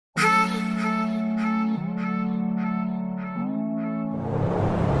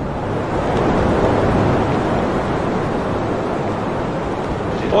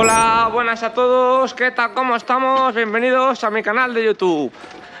Hola, buenas a todos, ¿qué tal? ¿Cómo estamos? Bienvenidos a mi canal de YouTube.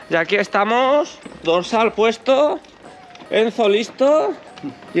 Y aquí estamos, dorsal puesto, Enzo listo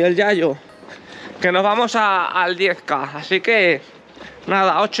y el Yayo, que nos vamos al 10K. Así que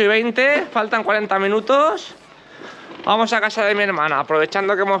nada, 8:20, faltan 40 minutos. Vamos a casa de mi hermana,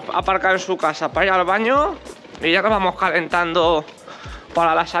 aprovechando que hemos aparcado en su casa para ir al baño. Y ya nos vamos calentando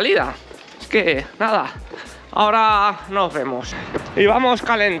para la salida. Es que nada, ahora nos vemos y vamos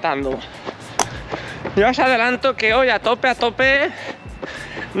calentando. Yo os adelanto que hoy a tope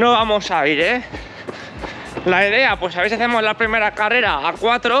no vamos a ir, ¿eh? La idea, pues a ver si hacemos la primera carrera a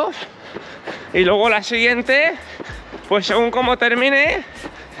 4 y luego la siguiente, pues según como termine,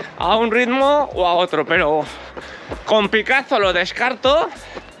 a un ritmo o a otro, pero con Picazo lo descarto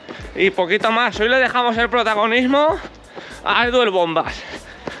y poquito más. Hoy le dejamos el protagonismo a Edu el Bombas.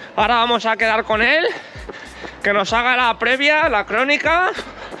 Ahora vamos a quedar con él, que nos haga la previa, la crónica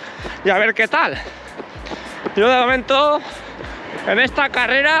y a ver qué tal. Yo de momento en esta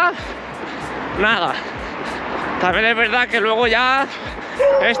carrera nada. También es verdad que luego ya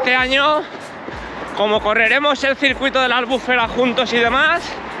este año, como correremos el circuito de la Albufera juntos y demás,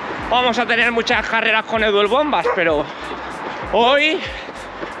 vamos a tener muchas carreras con Edu el Bombas, pero hoy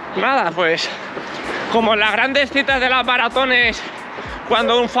nada, pues como en las grandes citas de las maratones,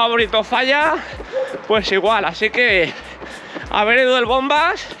 cuando un favorito falla, pues igual. Así que a ver Edu el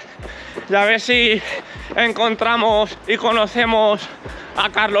Bombas y a ver si encontramos y conocemos a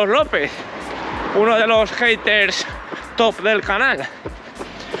Carlos López, uno de los haters top del canal.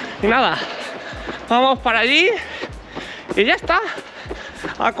 Y nada, vamos para allí y ya está,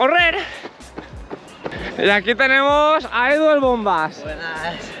 a correr. Y aquí tenemos a Edu el Bombas.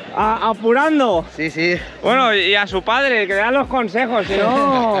 Buenas. Apurando. Sí, sí. Bueno, y a su padre, que le dan los consejos, si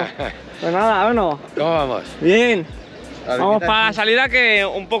no... Pues nada, bueno. ¿Cómo vamos? Bien. Vamos para la salida, que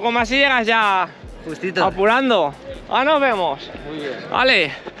un poco más y llegas ya. Justito. Apurando. Ah, nos vemos. Muy bien.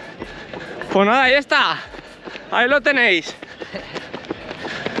 Vale. Pues nada, ahí está. Ahí lo tenéis.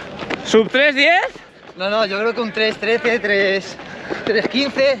 ¿Sub 3:10? No, yo creo que un 3:13,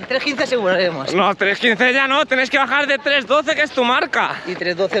 3:15, 3:15 aseguraremos. No, 3:15 ya no, tenéis que bajar de 3:12, que es tu marca. Y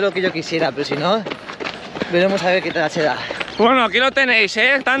 3:12 lo que yo quisiera, pero si no, veremos a ver qué tal se da. Bueno, aquí lo tenéis,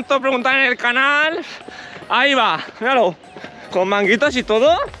 ¿eh? Tanto preguntar en el canal. Ahí va, míralo. Con manguitos y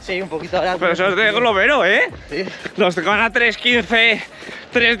todo. Sí, un poquito ahora. Pero eso es de globero, ¿eh? Sí. Los que van a 3:15,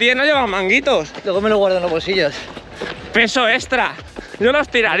 3:10 no llevan manguitos. Luego me lo guardo en los bolsillos. Peso extra. Yo los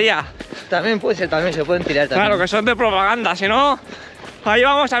tiraría. También puede ser, también se pueden tirar también. Claro, que son de propaganda, si no... Ahí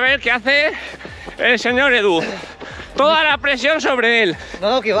vamos a ver qué hace el señor Edu. Toda la presión sobre él.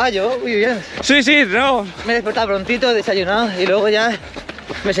 No, que va, yo, muy bien. Sí, no. Me he despertado prontito, desayunado y luego ya...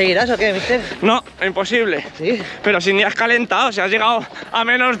 ¿Me seguirás o qué, mister? No, imposible. Sí. Pero si ni has calentado, si has llegado a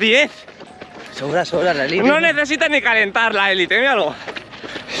 -10. Sobra la élite. No necesita ni calentar la élite, míralo.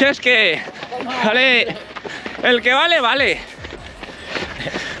 Si es que... Vale, el que vale, vale.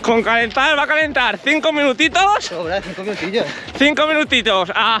 Con calentar, va a calentar 5 minutitos. Sobra, 5 minutillos. 5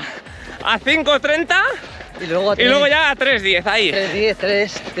 minutitos a 5:30 y luego ya a 3:10, ahí. 3:10,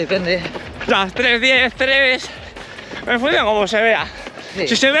 3, depende. Las 3:10, 3. En función como se vea. Sí.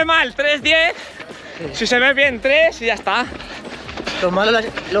 Si se ve mal, 3:10. Sí. Si se ve bien, 3 y ya está. Lo malo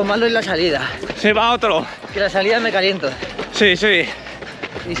es la salida. Se va otro. Que la salida me caliento. Sí.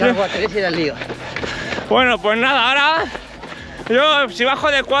 Y salgo a 3 y era el lío. Bueno, pues nada, ahora yo si bajo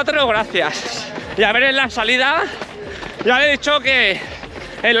de 4, gracias. Y a ver en la salida, ya le he dicho que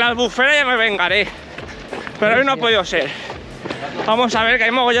en la albufera ya me vengaré. Pero hoy no ha podido ser. Vamos a ver, que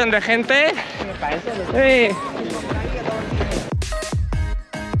hay mogollón de gente. Sí.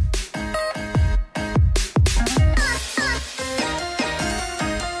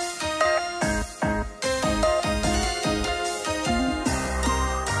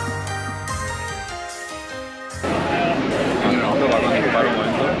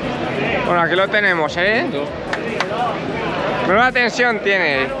 Bueno, aquí lo tenemos, ¿eh? Nueva tensión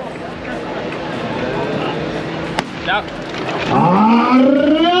tiene. Ya.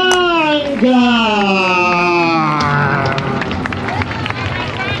 ¡Arranca!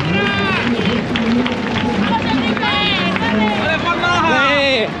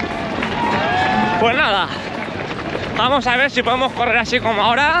 Sí. Pues nada, vamos a ver si podemos correr así como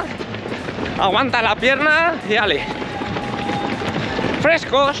ahora. Aguanta la pierna y dale.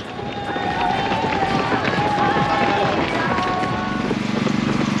 Frescos.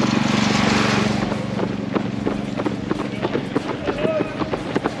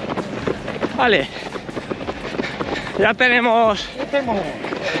 Vale, ya tenemos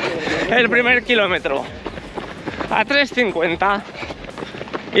el primer kilómetro a 3:50.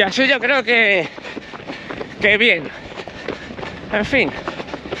 Y así yo creo que bien. En fin,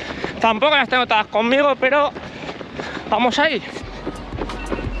 tampoco las tengo todas conmigo, pero vamos ahí.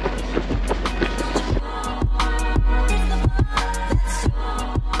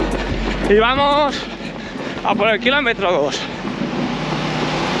 Y vamos a por el kilómetro 2.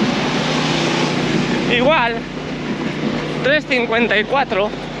 Igual 3:54,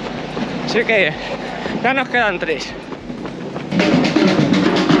 así que ya nos quedan 3.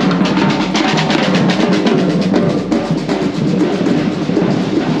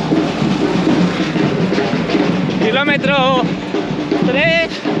 Kilómetro 3,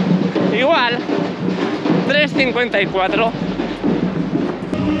 igual 3:54.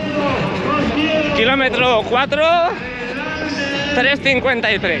 Kilómetro 4,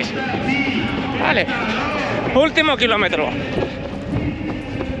 3:53. Vale, último kilómetro.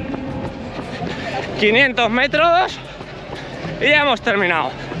 500 metros y ya hemos terminado.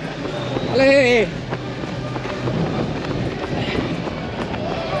 ¡Vale!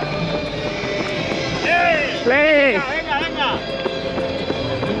 ¡Venga, venga, venga!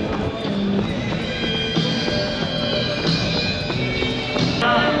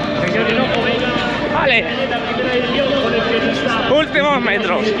 Vale, últimos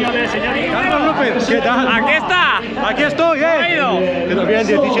metros. Carlos López, ¿qué tal? Aquí está. Aquí estoy, ¿Cómo ha ido? Bien,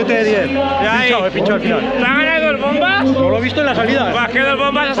 17 de 10. He pinchado al final. ¿Te ha ganado el bombas? No lo he visto en la salida. Pues que el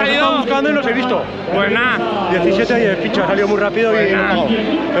bombas ha Estaba salido. buscando y los he visto. Pues nada. 17 de 10, pincho, ha salido muy rápido y no he pagado.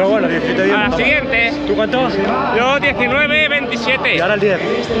 Pero bueno, 17 de 10. A la siguiente. ¿Tú cuánto? Yo 19:27. Y ahora el 10.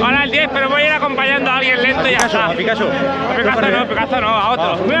 Ahora el 10, pero voy a ir acompañando a alguien lento y ya está. A Picasso. A Picasso no, a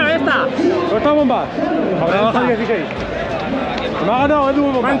otro. Mira, ahí está. ¿Dónde está bomba? Habrá bajado 16. Me ha ganado Edu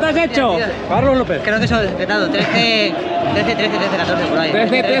bomba. ¿Cuánto has hecho? Carlos López. Creo que son decretado 13, 14 por ahí.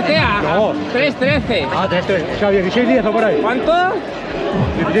 13 a No. 3:13. Ah, 3. O sea, 16, 10 o por ahí. ¿Cuánto?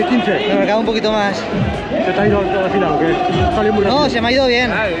 16, 15. Me marcaba un poquito más. ¿Se te ha ido al final o qué? Salió muy rápido. No, se me ha ido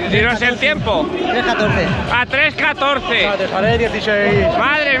bien. Dinos el tiempo. 3:14. A 3:14. Te sale 16.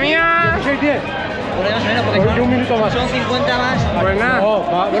 Madre mía. 16, 10. Por ahí más o menos, porque Por un minuto más. son 50 más. Pues nada. No,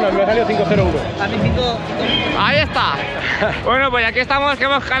 bueno, me ha salido 5:01. A mí 5. Ahí está. Bueno, pues aquí estamos, que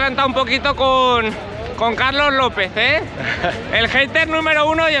hemos calentado un poquito con Carlos López, ¿eh? El hater número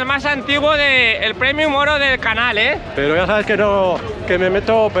 1 y el más antiguo del premium oro del canal, ¿eh? Pero ya sabes que no, que me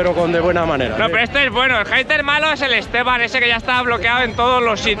meto, pero con de buena manera. No, pero este es bueno. El hater malo es el Esteban, ese que ya está bloqueado en todos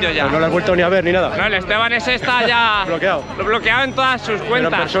los sitios ya. Pues no lo he vuelto ni a ver ni nada. No, el Esteban ese está ya bloqueado en todas sus Pero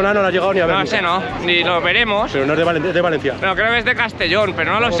cuentas. en persona no lo ha llegado ni a ver. No, nunca. ese no, ni lo veremos. Pero no es de Valencia. No, creo que es de Castellón,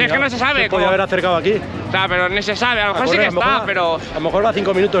 pero no lo sé, es que no se sabe. Se podía haber acercado aquí. O sea, pero ni se sabe, a lo mejor sí que está, pero... A lo mejor va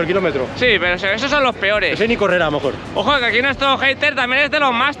 5 minutos el kilómetro. Sí, pero esos son los peores. Ese ni correr a lo mejor. Ojo, que aquí nuestro hater también es de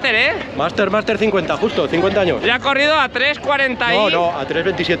los máster, ¿eh? Master 50, justo, 50 años. Ya ha corrido a 3:40 y... No, a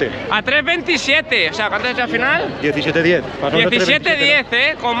 3:27. A 3:27, o sea, ¿cuánto has hecho al final? 17:10. 17:10,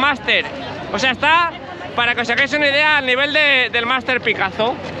 ¿eh? Con máster. O sea, está, para que os saquéis una idea, al nivel del máster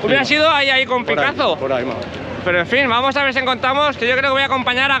Picasso. Hubiera sido ahí con Picasso. Por ahí, más. Pero en fin, vamos a ver si encontramos, que yo creo que voy a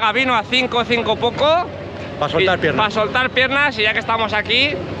acompañar a Gabino a 5 poco. Para soltar piernas. Para soltar piernas, y ya que estamos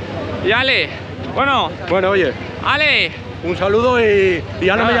aquí. Y Ale, bueno, oye, Ale. un saludo y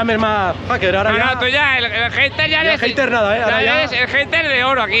ya no me llames más hacker. Ahora No, tú ya, el hater ya eres... hater nada, ¿eh? Ahora Ya ya... eres el hater de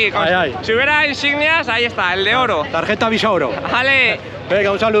oro aquí. Ay. Si hubiera insignias, ahí está, el de oro. Tarjeta Visa Oro. Ale.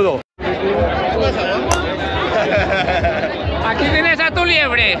 Venga, un saludo. Aquí tienes a tu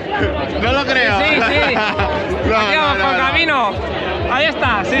liebre. No lo creo. Sí. Aquí vamos con Gabino. Ahí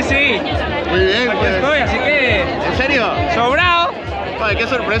está, sí. Muy bien, Aquí pues. estoy, así que... ¿En serio? Sobrado. Joder, qué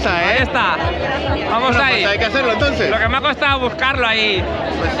sorpresa, Ahí ¿eh? está. Vamos Bueno, ahí. pues hay que hacerlo entonces. Lo que me ha costado buscarlo ahí.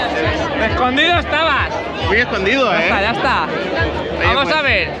 Pues, Escondido estabas. muy escondido, ¿eh? Ya está. Vamos pues. a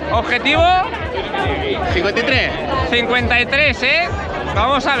ver. Objetivo 53. 53, ¿eh?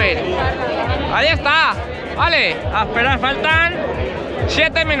 Vamos a ver. Ahí está. Vale, a esperar, faltan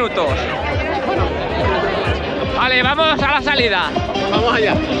 7 minutos. Vale, vamos a la salida. Vamos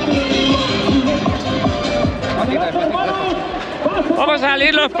allá. Vamos a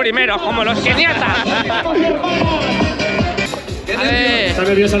salir los primeros, como los keniatas. Está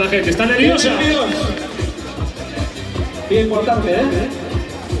nerviosa la gente, está nerviosa. Bien importante, ¿eh?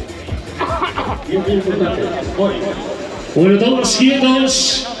 Bien importante. Bueno, todos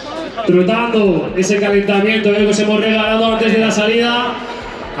quietos, trotando ese calentamiento que os hemos regalado antes de la salida.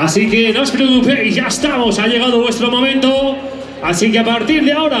 Así que no os preocupéis, ya estamos, ha llegado vuestro momento. Así que a partir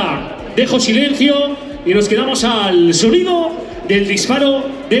de ahora, dejo silencio y nos quedamos al sonido del disparo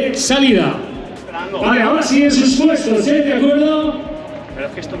de salida. Vale, ahora sí en sus puestos, ¿eh? ¿De acuerdo? Pero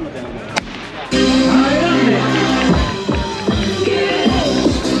es que esto no tenemos. Adelante.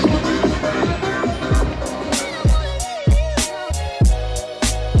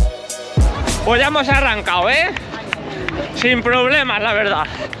 Pues ya hemos arrancado, ¿eh? Sin problemas, la verdad.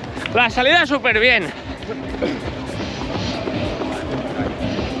 La salida súper bien.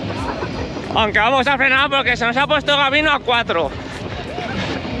 Aunque vamos a frenar porque se nos ha puesto Gabino a 4.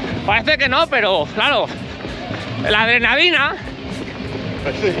 Parece que no, pero claro, la adrenalina.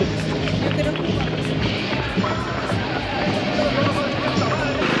 Pues sí.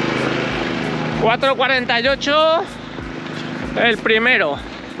 ...4:48 el primero.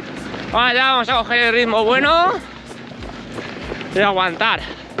 Ya vamos a coger el ritmo bueno y aguantar.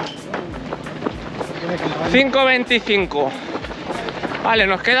 5:25. Vale,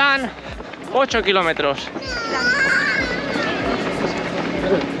 nos quedan 8 kilómetros.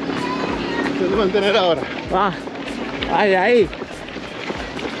 Te voy a mantener ahora. Va, ahí.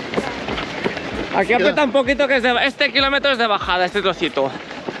 Aquí aprieta un poquito que es de, este kilómetro es de bajada, este trocito.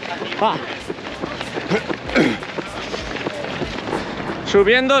 Va.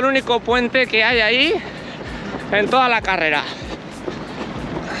 Subiendo el único puente que hay ahí en toda la carrera.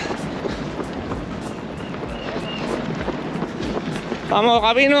 Vamos,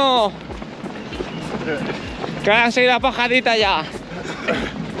 Gabino. Que han seguido la pajadita ya.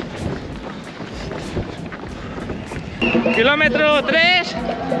 Kilómetro 3,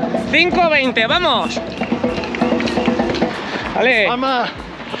 5:20, vamos. Vale. Vamos.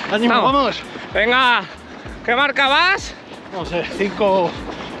 Ánimo, vamos. Venga, ¿qué marca vas? No sé,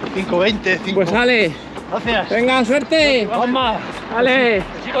 5:20, 5. Pues dale. Gracias. Venga, suerte. Vamos. Vale.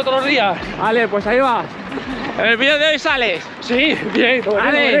 Sigo todos los días. Vale, pues ahí va. En el vídeo de hoy sales. Sí, bien.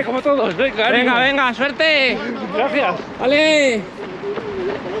 Vale. Como todos. Venga, ánimo. Venga, suerte. Gracias. Vale.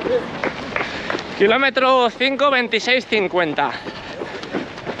 Kilómetro 5:26:50.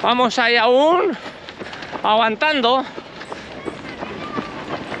 Vamos ahí aún. Aguantando.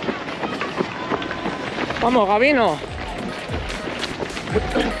 Vamos, Gabino.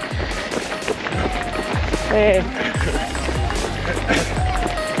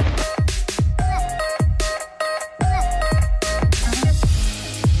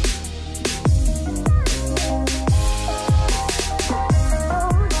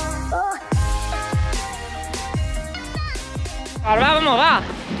 Ahora vamos, va.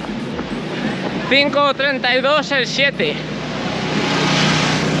 5:32 el 7.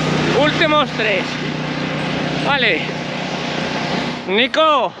 Últimos 3. Vale.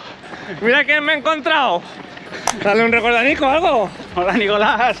 Nico, mira quién me he encontrado. Dale un recuerdo a Nico, algo. Hola,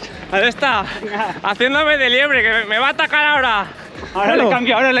 Nicolás. Ahí está. Haciéndome de liebre, que me va a atacar ahora. Ahora le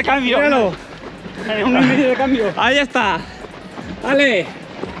cambio. Míralo. Un medio de cambio. Ahí está. Vale.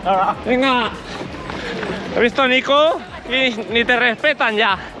 Ahora. Venga. He visto a Nico y ni te respetan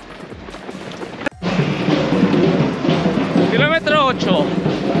ya. Kilómetro 8.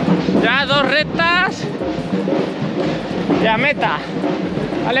 Ya 2 rectas. Y a meta.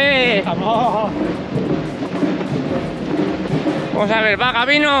 Vale. Vamos. Vamos a ver, va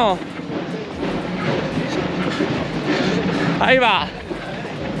Gabino. Ahí va.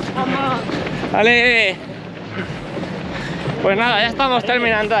 Vale. Pues nada, ya estamos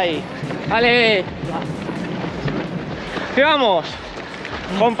terminando ahí. Vale. ¿Qué vamos?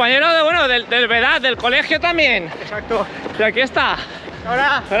 Compañero de, bueno, del VEDAD, del colegio también. Exacto. Y aquí está.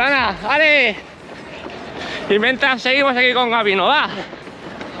 Ahora. Ferana, vale. Y mientras seguimos aquí con Gabino, va.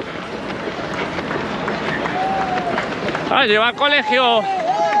 Vale, lleva al colegio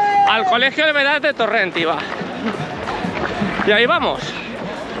del VEDAD de Torrenti, va. Y ahí vamos.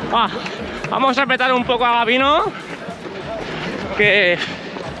 Va. Vamos a apretar un poco a Gabino. Que...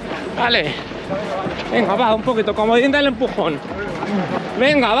 Vale. Venga, va, un poquito, como diente el empujón.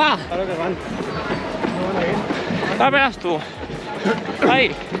 Venga, va. Ya verás tú.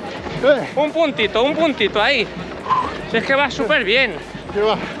 Ahí. Un puntito, ahí. Si es que va súper bien.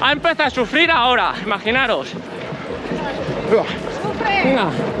 Ha empezado a sufrir ahora, imaginaros. Venga,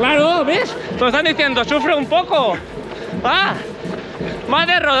 claro, ¿ves? Te lo están diciendo, sufre un poco. Va. Más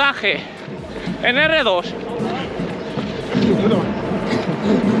de rodaje. En R2.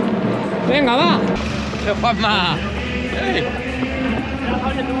 Venga, va. Juanma.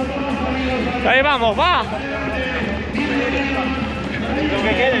 Ahí vamos, va. Lo que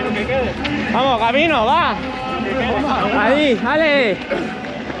quede. Vamos, Gabino, va. Ahí, vale.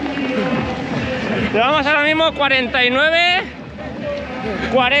 Llevamos ahora mismo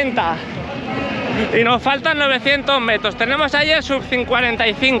 49:40. Y nos faltan 900 metros. Tenemos ahí el sub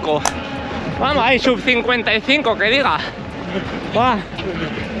 45. Vamos, ahí, sub 55, que diga. Va.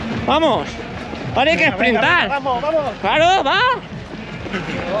 Vamos. Ahora hay que sprintar. Vamos. Claro, va.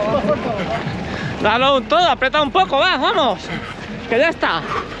 Dalo un todo, aprieta un poco, va, vamos. Que ya está.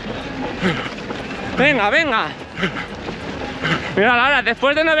 Venga. Mira, ahora,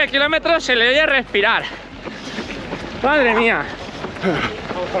 después de 9 kilómetros se le oye respirar. Madre mía.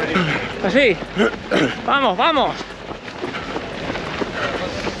 Así. Vamos, vamos.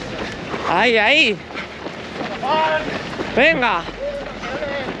 Ahí, ahí. Venga.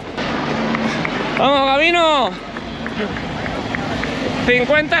 Vamos, Gabino.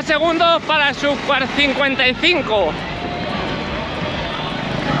 50 segundos para el sub 55.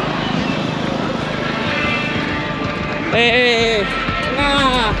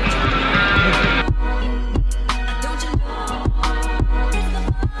 Ah.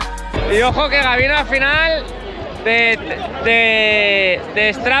 Y ojo que Gabino al final de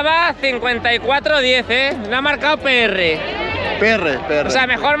Strava 54-10, le ha marcado PR. PR. O sea,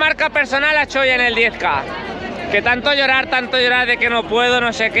 mejor marca personal ha hecho ya en el 10K. Que tanto llorar de que no puedo,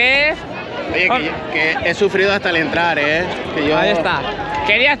 no sé qué. Oye, que he sufrido hasta el entrar, ¿eh? Que yo... Ahí está.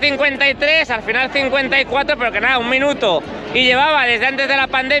 Quería 53, al final 54, pero que nada, un minuto. Y llevaba desde antes de la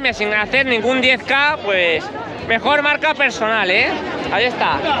pandemia sin hacer ningún 10K, pues mejor marca personal, ¿eh? Ahí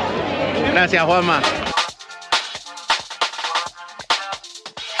está. Gracias, Juanma.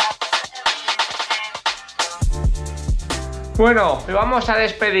 Bueno, vamos a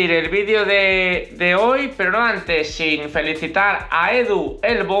despedir el vídeo de hoy, pero no antes sin felicitar a Edu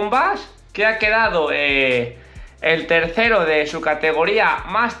el Bombas, que ha quedado el tercero de su categoría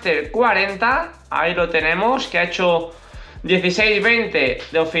Master 40, ahí lo tenemos, que ha hecho 16:20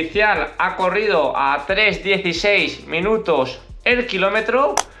 de oficial, ha corrido a 3:16 minutos el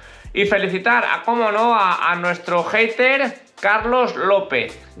kilómetro. Y felicitar a, como no, a nuestro hater Carlos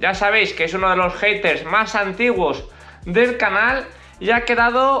López. Ya sabéis que es uno de los haters más antiguos del canal y ha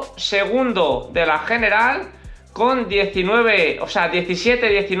quedado segundo de la general con 17-19,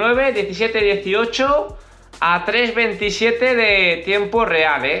 17-18 a 3:27 de tiempo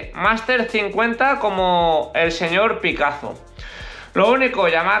real, Master 50 como el señor Picazo. Lo único,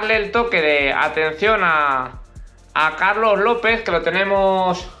 llamarle el toque de atención a Carlos López, que lo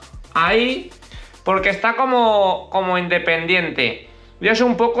tenemos ahí, porque está como independiente. Yo es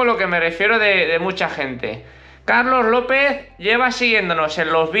un poco lo que me refiero de mucha gente. Carlos López lleva siguiéndonos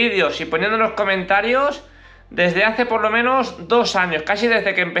en los vídeos y poniéndonos comentarios desde hace por lo menos 2 años, casi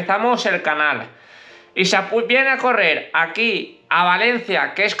desde que empezamos el canal. Y se viene a correr aquí a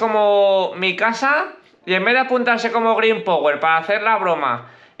Valencia, que es como mi casa, y en vez de apuntarse como Green Power para hacer la broma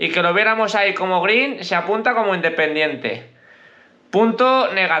y que lo viéramos ahí como Green, se apunta como independiente.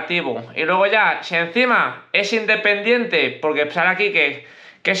 Punto negativo. Y luego ya, si encima es independiente, porque sale aquí que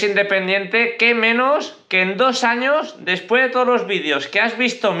es independiente, qué menos que en 2 años, después de todos los vídeos que has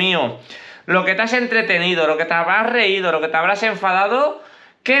visto mío, lo que te has entretenido, lo que te habrás reído, lo que te habrás enfadado,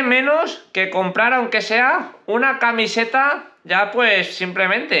 qué menos que comprar, aunque sea una camiseta, ya pues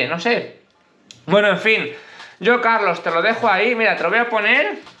simplemente, no sé. Bueno, en fin, yo Carlos, te lo dejo ahí, mira, te lo voy a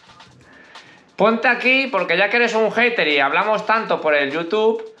poner. Ponte aquí, porque ya que eres un hater y hablamos tanto por el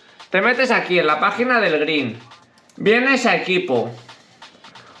YouTube, te metes aquí en la página del Green, vienes a equipo,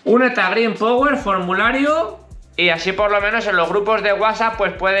 únete a Green Power, formulario, y así por lo menos en los grupos de WhatsApp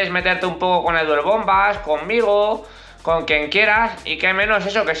pues puedes meterte un poco con Edu el Bombas, conmigo, con quien quieras, y que menos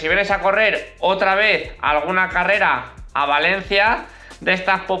eso, que si vienes a correr otra vez alguna carrera a Valencia de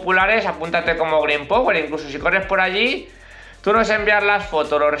estas populares, apúntate como Green Power, incluso si corres por allí, tú nos envías las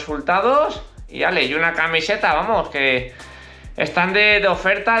fotos, los resultados. Y vale, y una camiseta, vamos, que están de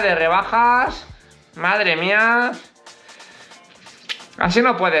oferta, de rebajas. Madre mía. Así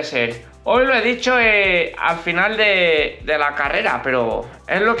no puede ser. Hoy lo he dicho al final de la carrera, pero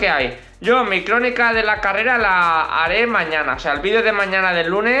es lo que hay. Yo mi crónica de la carrera la haré mañana. O sea, el vídeo de mañana del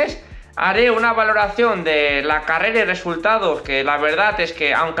lunes haré una valoración de la carrera y resultados, que la verdad es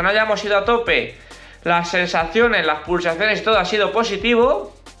que aunque no hayamos ido a tope, las sensaciones, las pulsaciones y todo ha sido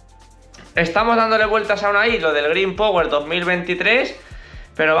positivo. Estamos dándole vueltas aún ahí lo del Green Power 2023,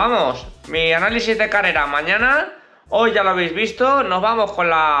 pero vamos, mi análisis de carrera mañana, hoy ya lo habéis visto, nos vamos con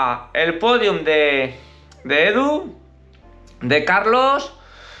el podium de Edu, de Carlos,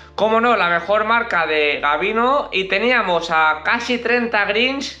 como no, la mejor marca de Gabino, y teníamos a casi 30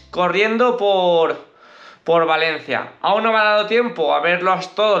 greens corriendo por Valencia. Aún no me ha dado tiempo a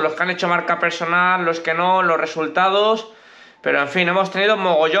verlos todos, los que han hecho marca personal, los que no, los resultados. Pero en fin, hemos tenido un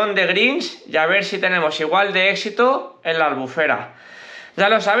mogollón de greens y a ver si tenemos igual de éxito en la Albufera. Ya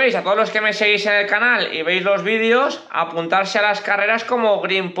lo sabéis, a todos los que me seguís en el canal y veis los vídeos, apuntarse a las carreras como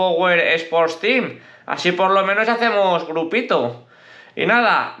Green Power Sports Team. Así por lo menos hacemos grupito. Y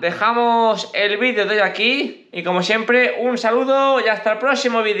nada, dejamos el vídeo de hoy aquí y como siempre un saludo y hasta el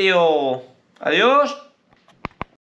próximo vídeo. Adiós.